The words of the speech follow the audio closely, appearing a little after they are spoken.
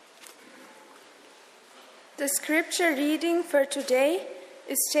The scripture reading for today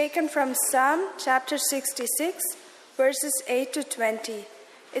is taken from Psalm chapter 66, verses 8 to 20.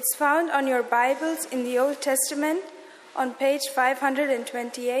 It's found on your Bibles in the Old Testament on page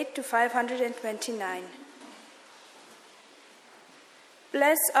 528 to 529.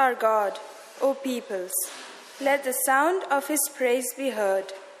 Bless our God, O peoples. Let the sound of his praise be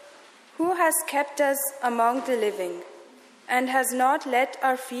heard. Who has kept us among the living, and has not let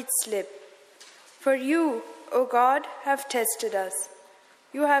our feet slip? For you, O God, have tested us.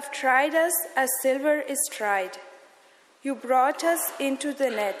 You have tried us as silver is tried. You brought us into the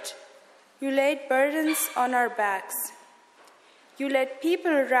net. You laid burdens on our backs. You let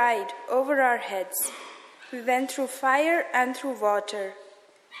people ride over our heads. We went through fire and through water.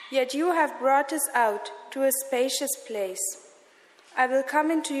 Yet you have brought us out to a spacious place. I will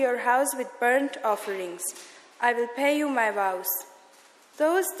come into your house with burnt offerings. I will pay you my vows,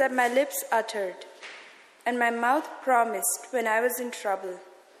 those that my lips uttered, and my mouth promised when I was in trouble.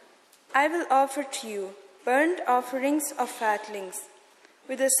 I will offer to you burnt offerings of fatlings,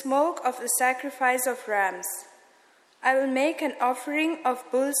 with the smoke of the sacrifice of rams. I will make an offering of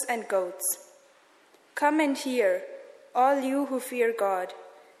bulls and goats. Come and hear, all you who fear God,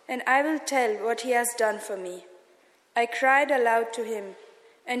 and I will tell what he has done for me. I cried aloud to him,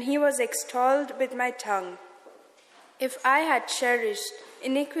 and he was extolled with my tongue. If I had cherished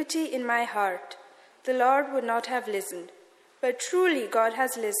iniquity in my heart, the Lord would not have listened. But truly God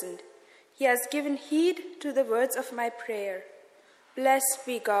has listened. He has given heed to the words of my prayer. Blessed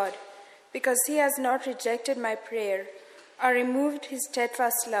be God, because he has not rejected my prayer or removed his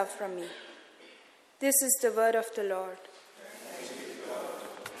steadfast love from me. This is the word of the Lord.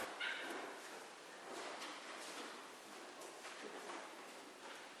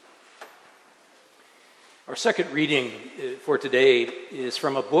 Our second reading for today is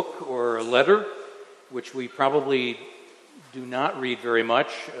from a book or a letter, which we probably do not read very much.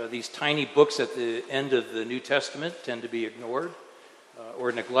 These tiny books at the end of the New Testament tend to be ignored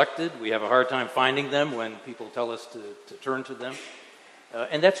or neglected. We have a hard time finding them when people tell us to turn to them.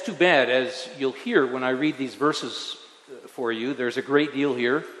 And that's too bad, as you'll hear when I read these verses for you. There's a great deal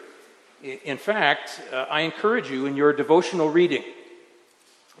here. In fact, I encourage you in your devotional reading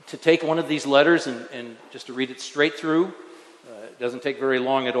to take one of these letters and just to read it straight through. It doesn't take very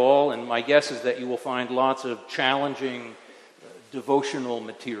long at all, and my guess is that you will find lots of challenging devotional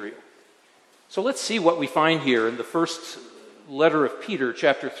material. So let's see what we find here in the first letter of Peter,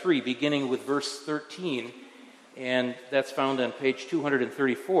 chapter 3, beginning with verse 13, and that's found on page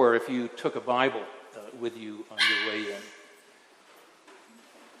 234 if you took a Bible with you on your way in.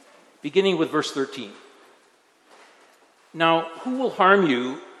 Beginning with verse 13. Now, who will harm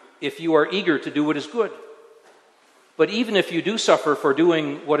you if you are eager to do what is good? But even if you do suffer for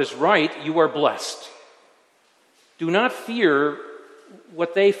doing what is right, you are blessed. Do not fear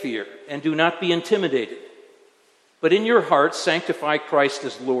what they fear, and do not be intimidated. But in your hearts sanctify Christ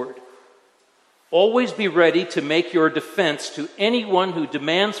as Lord. Always be ready to make your defense to anyone who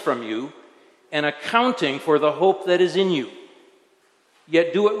demands from you an accounting for the hope that is in you.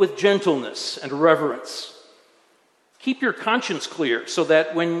 Yet do it with gentleness and reverence. Keep your conscience clear so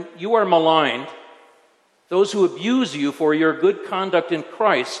that when you are maligned, those who abuse you for your good conduct in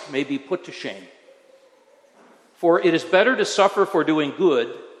Christ may be put to shame. For it is better to suffer for doing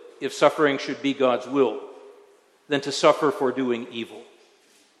good, if suffering should be God's will, than to suffer for doing evil.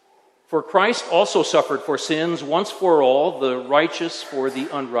 For Christ also suffered for sins once for all, the righteous for the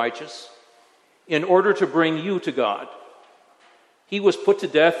unrighteous, in order to bring you to God. He was put to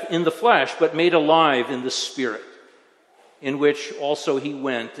death in the flesh, but made alive in the Spirit, in which also he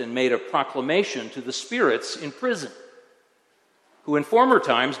went and made a proclamation to the spirits in prison, who in former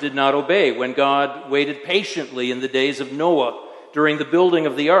times did not obey, when God waited patiently in the days of Noah during the building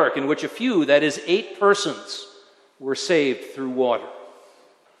of the ark, in which a few, that is 8 persons, were saved through water.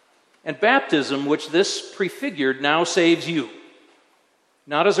 And baptism, which this prefigured, now saves you,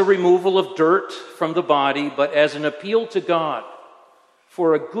 not as a removal of dirt from the body, but as an appeal to God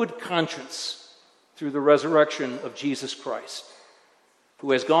for a good conscience through the resurrection of Jesus Christ,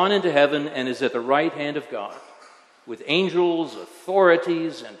 who has gone into heaven and is at the right hand of God, with angels,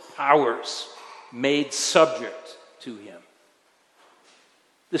 authorities, and powers made subject to him.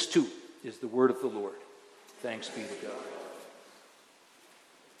 This too is the word of the Lord. Thanks be to God.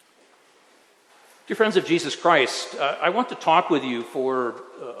 Dear friends of Jesus Christ, I want to talk with you for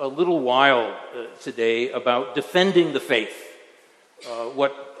a little while today about defending the faith,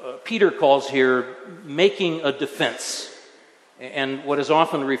 what Peter calls here making a defense, and what is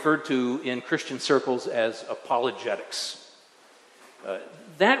often referred to in Christian circles as apologetics.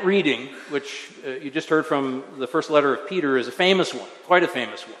 That reading, which you just heard from the first letter of Peter, is a famous one, quite a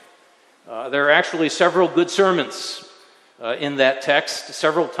famous one. There are actually several good sermons in that text,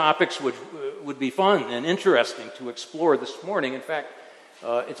 several topics which would be fun and interesting to explore this morning. In fact,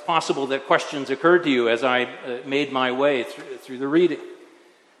 it's possible that questions occurred to you as I made my way through the reading.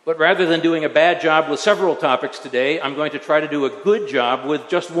 But rather than doing a bad job with several topics today, I'm going to try to do a good job with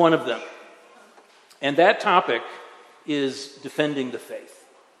just one of them. And that topic is defending the faith.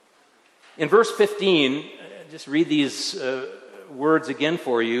 In verse 15, just read these words again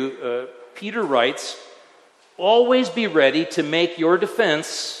for you. Peter writes, "Always be ready to make your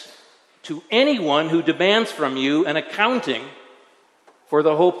defense to anyone who demands from you an accounting for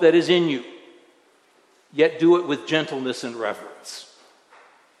the hope that is in you. Yet do it with gentleness and reverence."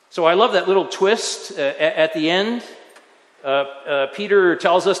 So I love that little twist at the end. Peter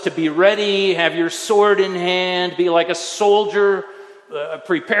tells us to be ready, have your sword in hand, be like a soldier,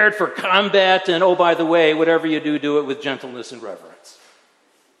 prepared for combat, and oh, by the way, whatever you do, do it with gentleness and reverence.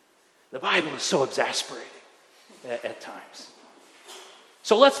 The Bible is so exasperating at times.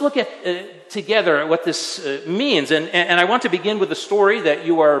 So let's look at together at what this means. And I want to begin with a story that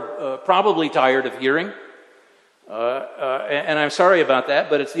you are probably tired of hearing. And I'm sorry about that,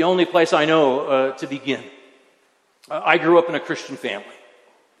 but it's the only place I know to begin. I grew up in a Christian family.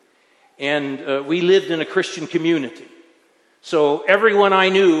 And we lived in a Christian community. So everyone I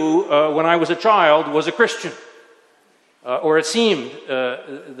knew when I was a child was a Christian. Or it seemed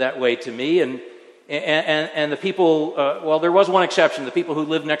that way to me. And the people, well, there was one exception. The people who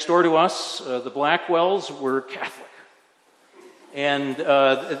lived next door to us, the Blackwells, were Catholic. And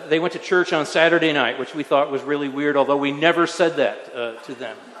they went to church on Saturday night, which we thought was really weird, although we never said that to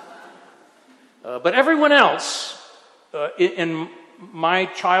them. But everyone else in my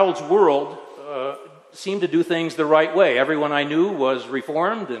child's world seemed to do things the right way. Everyone I knew was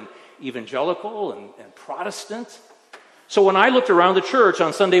Reformed and evangelical and Protestant. So when I looked around the church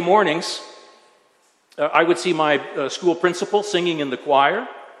on Sunday mornings, I would see my school principal singing in the choir.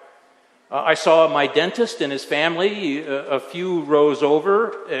 I saw my dentist and his family a few rows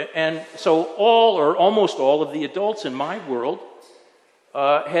over. And so all or almost all of the adults in my world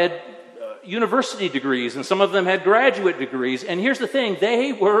had university degrees, and some of them had graduate degrees. And here's the thing,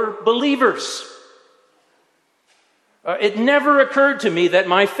 they were believers. It never occurred to me that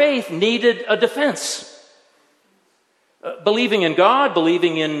my faith needed a defense. Believing in God,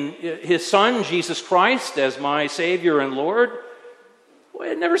 believing in His Son, Jesus Christ, as my Savior and Lord, well,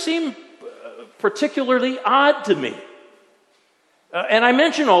 it never seemed particularly odd to me. And I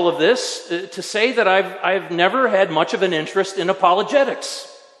mention all of this to say that I've never had much of an interest in apologetics.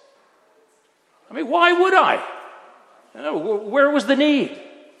 I mean, why would I? Where was the need?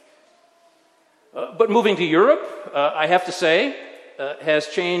 But moving to Europe, I have to say, has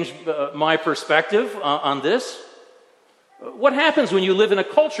changed my perspective on this. What happens when you live in a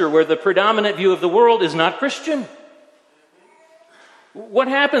culture where the predominant view of the world is not Christian? What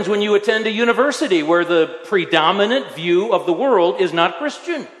happens when you attend a university where the predominant view of the world is not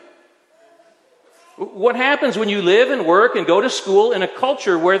Christian? What happens when you live and work and go to school in a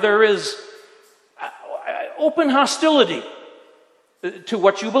culture where there is open hostility to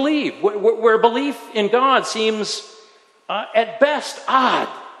what you believe, where belief in God seems at best odd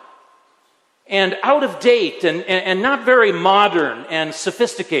and out of date and not very modern and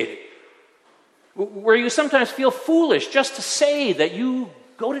sophisticated, where you sometimes feel foolish just to say that you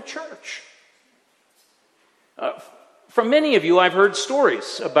go to church? From many of you, I've heard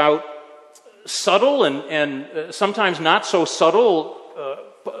stories about subtle and sometimes not so subtle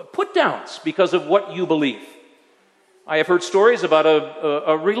put-downs because of what you believe. I have heard stories about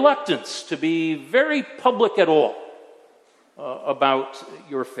a reluctance to be very public at all about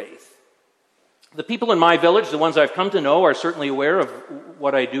your faith. The people in my village, the ones I've come to know, are certainly aware of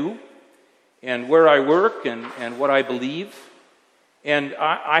what I do and where I work and what I believe. And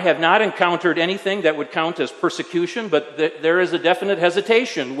I have not encountered anything that would count as persecution, but there is a definite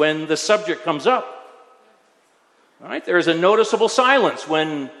hesitation when the subject comes up. All right? There is a noticeable silence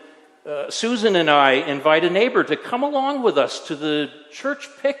when Susan and I invite a neighbor to come along with us to the church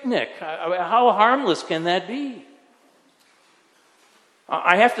picnic. How harmless can that be?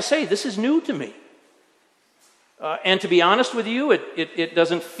 I have to say, this is new to me. And to be honest with you, it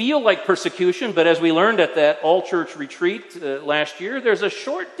doesn't feel like persecution, but as we learned at that all-church retreat last year, there's a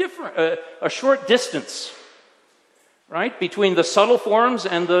short distance, right, between the subtle forms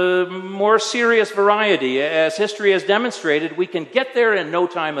and the more serious variety. As history has demonstrated, we can get there in no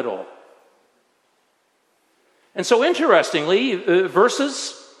time at all. And so interestingly,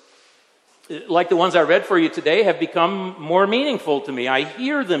 verses like the ones I read for you today, have become more meaningful to me. I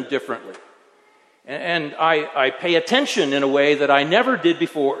hear them differently. And I pay attention in a way that I never did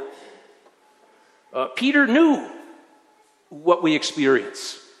before. Peter knew what we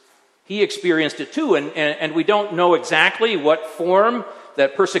experience. He experienced it too, and we don't know exactly what form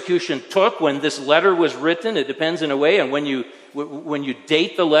that persecution took when this letter was written. It depends in a way on when you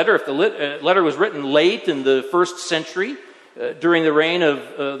date the letter. If the letter was written late in the 1st century, during the reign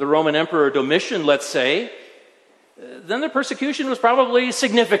of the Roman Emperor Domitian, let's say, then the persecution was probably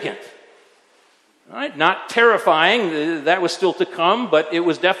significant. Right? Not terrifying, that was still to come, but it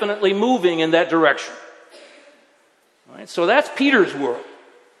was definitely moving in that direction. Right? So that's Peter's world.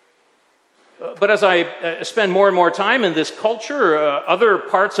 But as I spend more and more time in this culture, other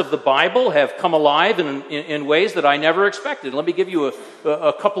parts of the Bible have come alive in ways that I never expected. Let me give you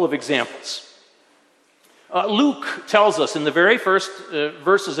a couple of examples. Luke tells us in the very first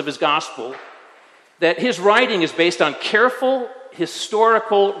verses of his gospel that his writing is based on careful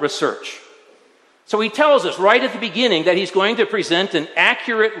historical research. So he tells us right at the beginning that he's going to present an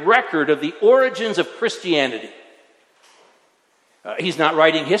accurate record of the origins of Christianity. He's not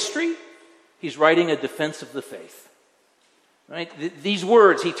writing history. He's writing a defense of the faith. Right? These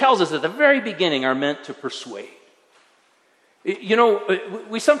words, he tells us at the very beginning, are meant to persuade. You know,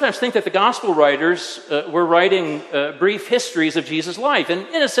 we sometimes think that the gospel writers were writing brief histories of Jesus' life, and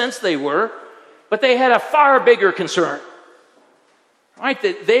in a sense they were, but they had a far bigger concern. Right?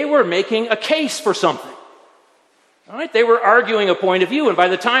 That they were making a case for something. Right? They were arguing a point of view, and by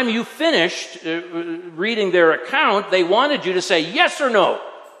the time you finished reading their account, they wanted you to say yes or no.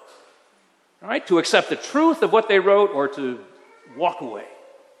 Right? To accept the truth of what they wrote or to walk away.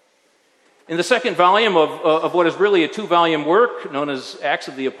 In the second volume of what is really a 2-volume work known as Acts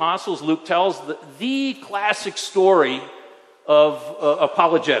of the Apostles, Luke tells the classic story of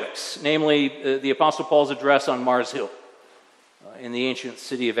apologetics, namely the Apostle Paul's address on Mars Hill in the ancient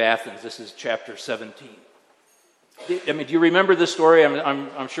city of Athens. This is chapter 17. I mean, do you remember this story?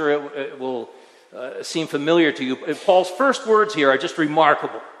 I'm sure it will seem familiar to you. Paul's first words here are just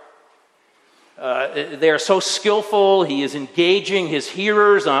remarkable. They are so skillful. He is engaging his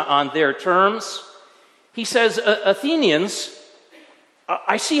hearers on their terms. He says, Athenians,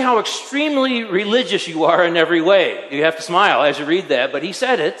 I see how extremely religious you are in every way. You have to smile as you read that, but he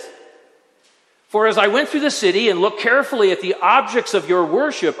said it. For as I went through the city and looked carefully at the objects of your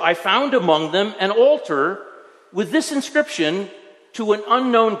worship, I found among them an altar with this inscription, to an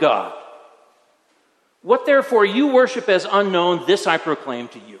unknown God. What therefore you worship as unknown, this I proclaim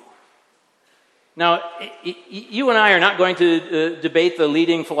to you. Now, you and I are not going to debate the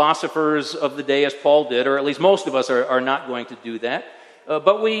leading philosophers of the day as Paul did, or at least most of us are not going to do that.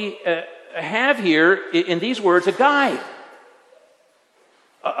 But we have here, in these words, a guide.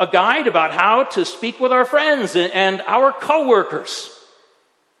 A guide about how to speak with our friends and our co-workers.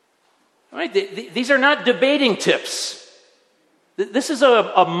 Right? These are not debating tips. This is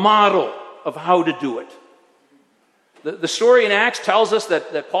a model of how to do it. The story in Acts tells us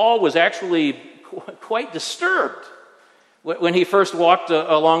that Paul was actually quite disturbed when he first walked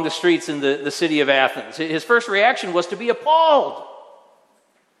along the streets in the city of Athens. His first reaction was to be appalled.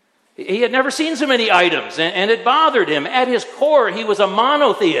 He had never seen so many items, and it bothered him. At his core, he was a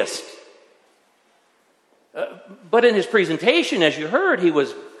monotheist. But in his presentation, as you heard, he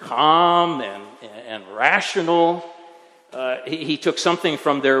was calm and rational. He took something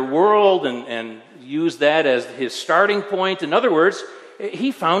from their world and used that as his starting point. In other words,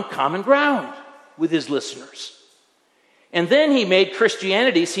 he found common ground with his listeners. And then he made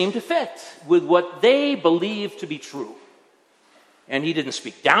Christianity seem to fit with what they believed to be true. And he didn't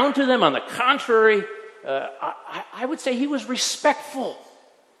speak down to them. On the contrary, I would say he was respectful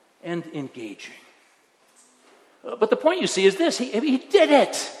and engaging. But the point you see is this. He did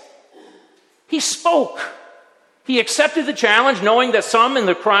it. He spoke. He accepted the challenge, knowing that some in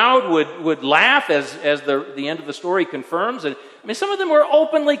the crowd would laugh, as the end of the story confirms. And I mean, some of them were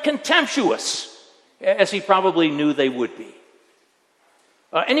openly contemptuous, as he probably knew they would be.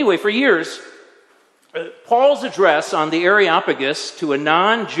 Anyway, for years, Paul's address on the Areopagus to a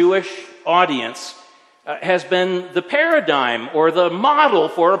non-Jewish audience has been the paradigm or the model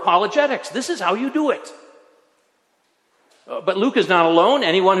for apologetics. This is how you do it. But Luke is not alone.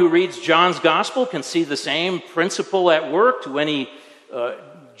 Anyone who reads John's gospel can see the same principle at work. To any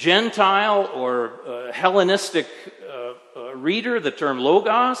Gentile or Hellenistic reader, the term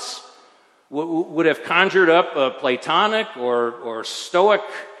logos would have conjured up Platonic or Stoic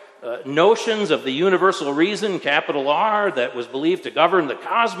notions of the universal reason, capital R, that was believed to govern the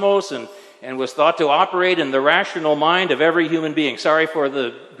cosmos and was thought to operate in the rational mind of every human being. Sorry for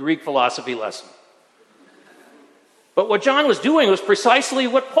the Greek philosophy lesson. But what John was doing was precisely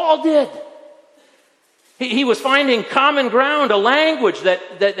what Paul did. He was finding common ground, a language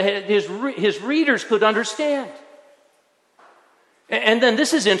that his readers could understand. And then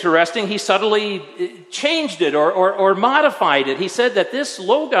this is interesting, he subtly changed it or modified it. He said that this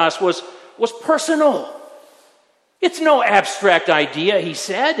Logos was personal. It's no abstract idea, he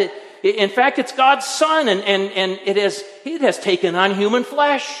said. In fact, it's God's Son, and it has taken on human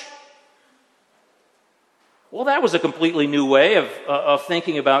flesh. Well, that was a completely new way of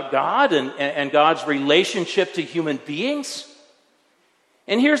thinking about God and God's relationship to human beings.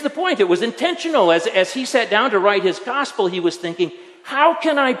 And here's the point. It was intentional. As he sat down to write his gospel, he was thinking, how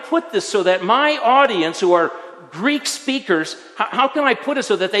can I put this so that my audience, who are Greek speakers, how can I put it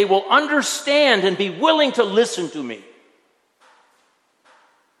so that they will understand and be willing to listen to me?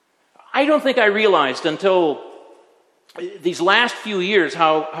 I don't think I realized until these last few years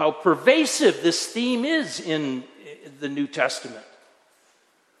how pervasive this theme is in the New Testament.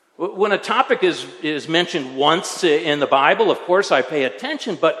 When a topic is mentioned once in the Bible, of course I pay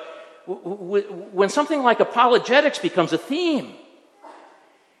attention, but when something like apologetics becomes a theme,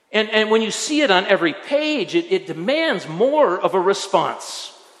 and when you see it on every page, it demands more of a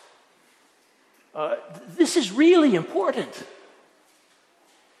response. This is really important.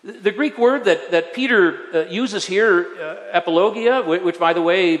 The Greek word that Peter uses here, apologia, which, by the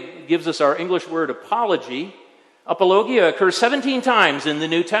way, gives us our English word apology, apologia occurs 17 times in the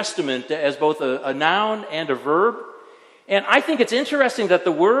New Testament as both a noun and a verb. And I think it's interesting that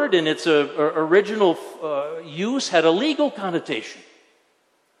the word in its original use had a legal connotation.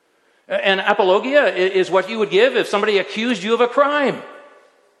 And apologia is what you would give if somebody accused you of a crime.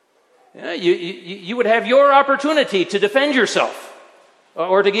 You would have your opportunity to defend yourself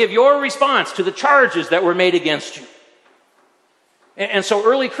or to give your response to the charges that were made against you. And so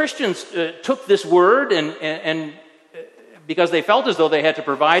early Christians took this word and because they felt as though they had to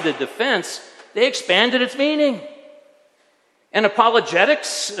provide a defense, they expanded its meaning. And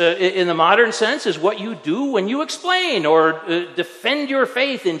apologetics, in the modern sense, is what you do when you explain or defend your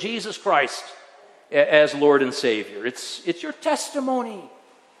faith in Jesus Christ as Lord and Savior. It's your testimony.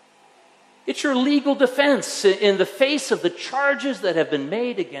 It's your legal defense in the face of the charges that have been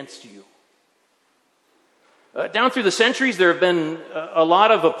made against you. Down through the centuries, there have been a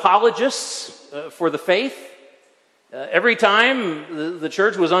lot of apologists for the faith. Every time the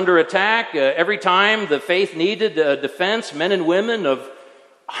church was under attack, every time the faith needed a defense, men and women of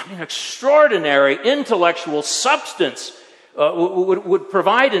extraordinary intellectual substance would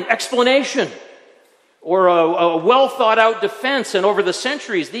provide an explanation or a well-thought-out defense. And over the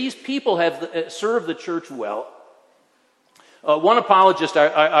centuries, these people have served the church well. One apologist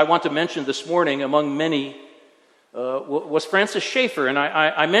I want to mention this morning, among many, was Francis Schaeffer. And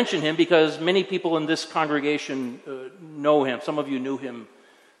I mention him because many people in this congregation know him. Some of you knew him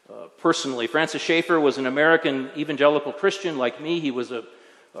personally. Francis Schaeffer was an American evangelical Christian like me. He was a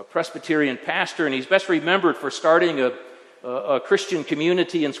Presbyterian pastor, and he's best remembered for starting a Christian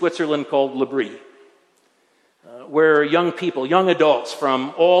community in Switzerland called Le Brie, where young people, young adults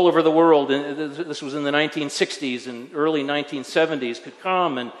from all over the world, and this was in the 1960s and early 1970s, could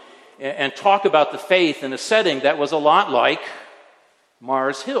come and talk about the faith in a setting that was a lot like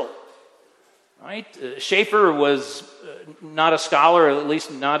Mars Hill. Right? Schaeffer was not a scholar, at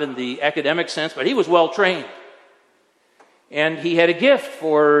least not in the academic sense, but he was well trained. And he had a gift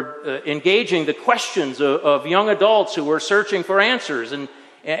for engaging the questions of young adults who were searching for answers.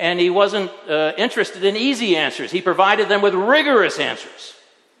 And he wasn't interested in easy answers. He provided them with rigorous answers.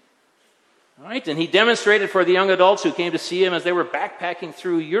 Right? And he demonstrated for the young adults who came to see him as they were backpacking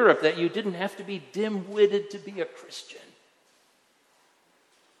through Europe that you didn't have to be dim-witted to be a Christian.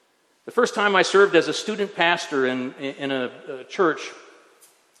 The first time I served as a student pastor in a church,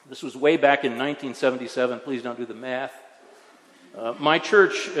 this was way back in 1977, please don't do the math. My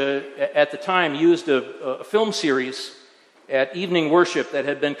church at the time used a film series at evening worship that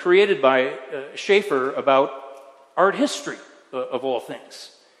had been created by Schaeffer about art history, of all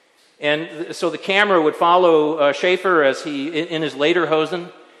things. And so the camera would follow Schaeffer as he, in his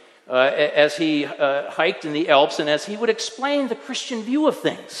lederhosen, as he hiked in the Alps, and as he would explain the Christian view of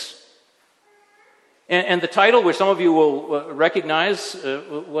things. And the title, which some of you will recognize,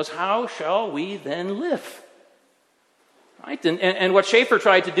 was "How Shall We Then Live?" Right? And what Schaeffer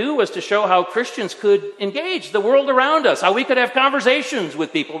tried to do was to show how Christians could engage the world around us, how we could have conversations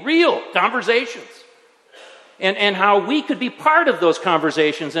with people, real conversations, and how we could be part of those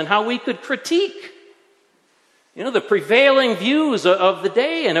conversations, and how we could critique the prevailing views of the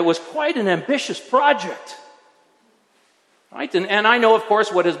day, and it was quite an ambitious project. Right? And I know, of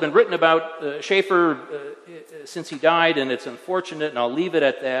course, what has been written about Schaeffer since he died, and it's unfortunate, and I'll leave it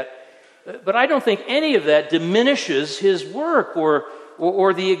at that. But I don't think any of that diminishes his work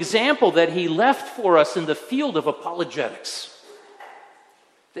or the example that he left for us in the field of apologetics.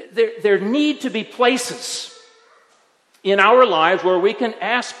 There need to be places in our lives where we can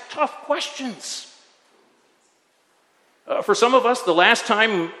ask tough questions. For some of us, the last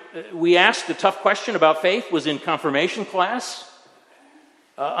time we asked a tough question about faith was in confirmation class,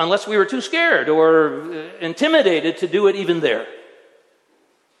 unless we were too scared or intimidated to do it even there.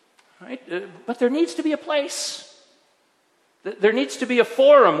 Right? But there needs to be a place. There needs to be a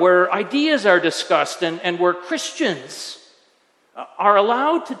forum where ideas are discussed and where Christians are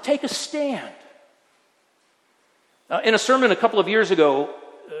allowed to take a stand. In a sermon a couple of years ago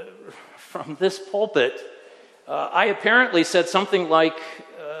from this pulpit, I apparently said something like,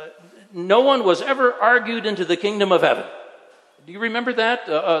 no one was ever argued into the kingdom of heaven. Do you remember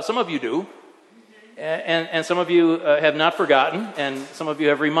that? Some of you do. And some of you have not forgotten, and some of you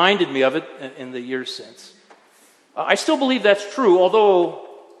have reminded me of it in the years since. I still believe that's true, although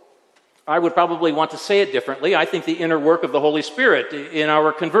I would probably want to say it differently. I think the inner work of the Holy Spirit in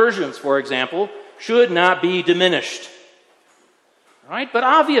our conversions, for example, should not be diminished. Right? But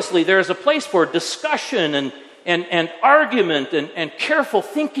obviously there is a place for discussion and argument and careful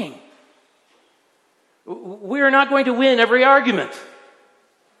thinking. We are not going to win every argument.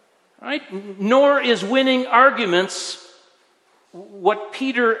 Right? Nor is winning arguments what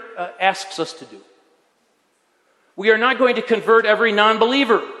Peter asks us to do. We are not going to convert every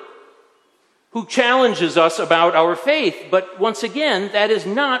non-believer who challenges us about our faith. But once again, that is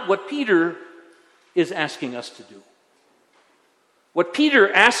not what Peter is asking us to do. What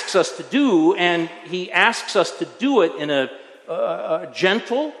Peter asks us to do, and he asks us to do it in a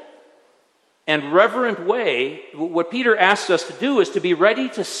gentle and reverent way, what Peter asks us to do is to be ready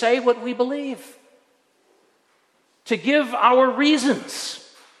to say what we believe, to give our reasons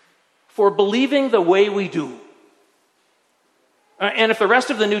for believing the way we do. And if the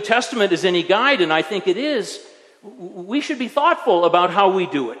rest of the New Testament is any guide, and I think it is, we should be thoughtful about how we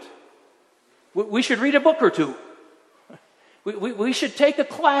do it. We should read a book or two. We should take a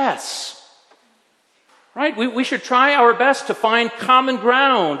class. Right? We should try our best to find common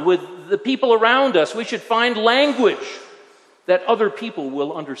ground with the people around us. We should find language that other people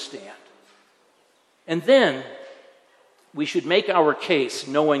will understand. And then we should make our case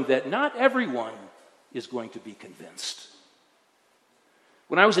knowing that not everyone is going to be convinced.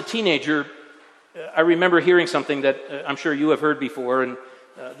 When I was a teenager, I remember hearing something that I'm sure you have heard before, and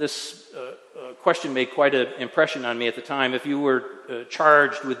this question made quite an impression on me at the time. If you were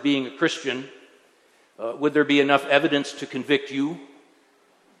charged with being a Christian, would there be enough evidence to convict you?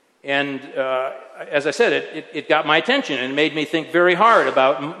 And as I said, it got my attention and made me think very hard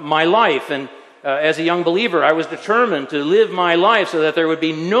about my life. And as a young believer, I was determined to live my life so that there would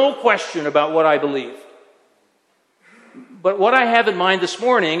be no question about what I believed. But what I have in mind this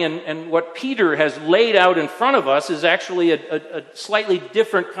morning, and what Peter has laid out in front of us, is actually a slightly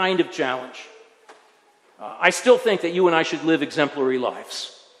different kind of challenge. I still think that you and I should live exemplary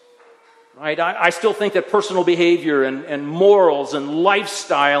lives. Right? I still think that personal behavior and morals and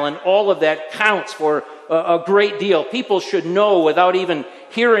lifestyle and all of that counts for a great deal. People should know without even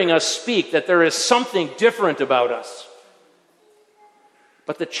hearing us speak that there is something different about us.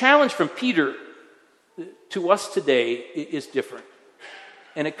 But the challenge from Peter to us today is different.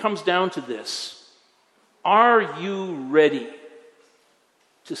 And it comes down to this. Are you ready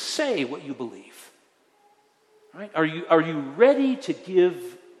to say what you believe? Right? Are you ready to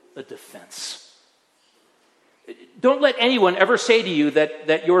give a defense? Don't let anyone ever say to you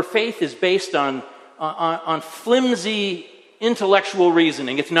that your faith is based on flimsy intellectual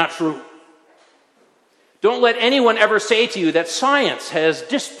reasoning. It's not true. Don't let anyone ever say to you that science has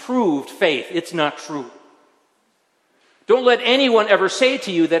disproved faith. It's not true. Don't let anyone ever say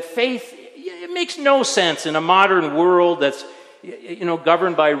to you that faith, it makes no sense in a modern world that's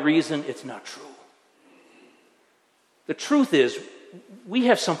governed by reason. It's not true. The truth is, we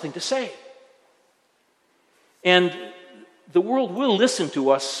have something to say. And the world will listen to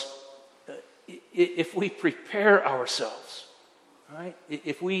us if we prepare ourselves, right?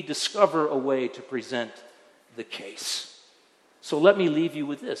 If we discover a way to present the case. So let me leave you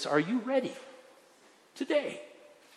with this. Are you ready today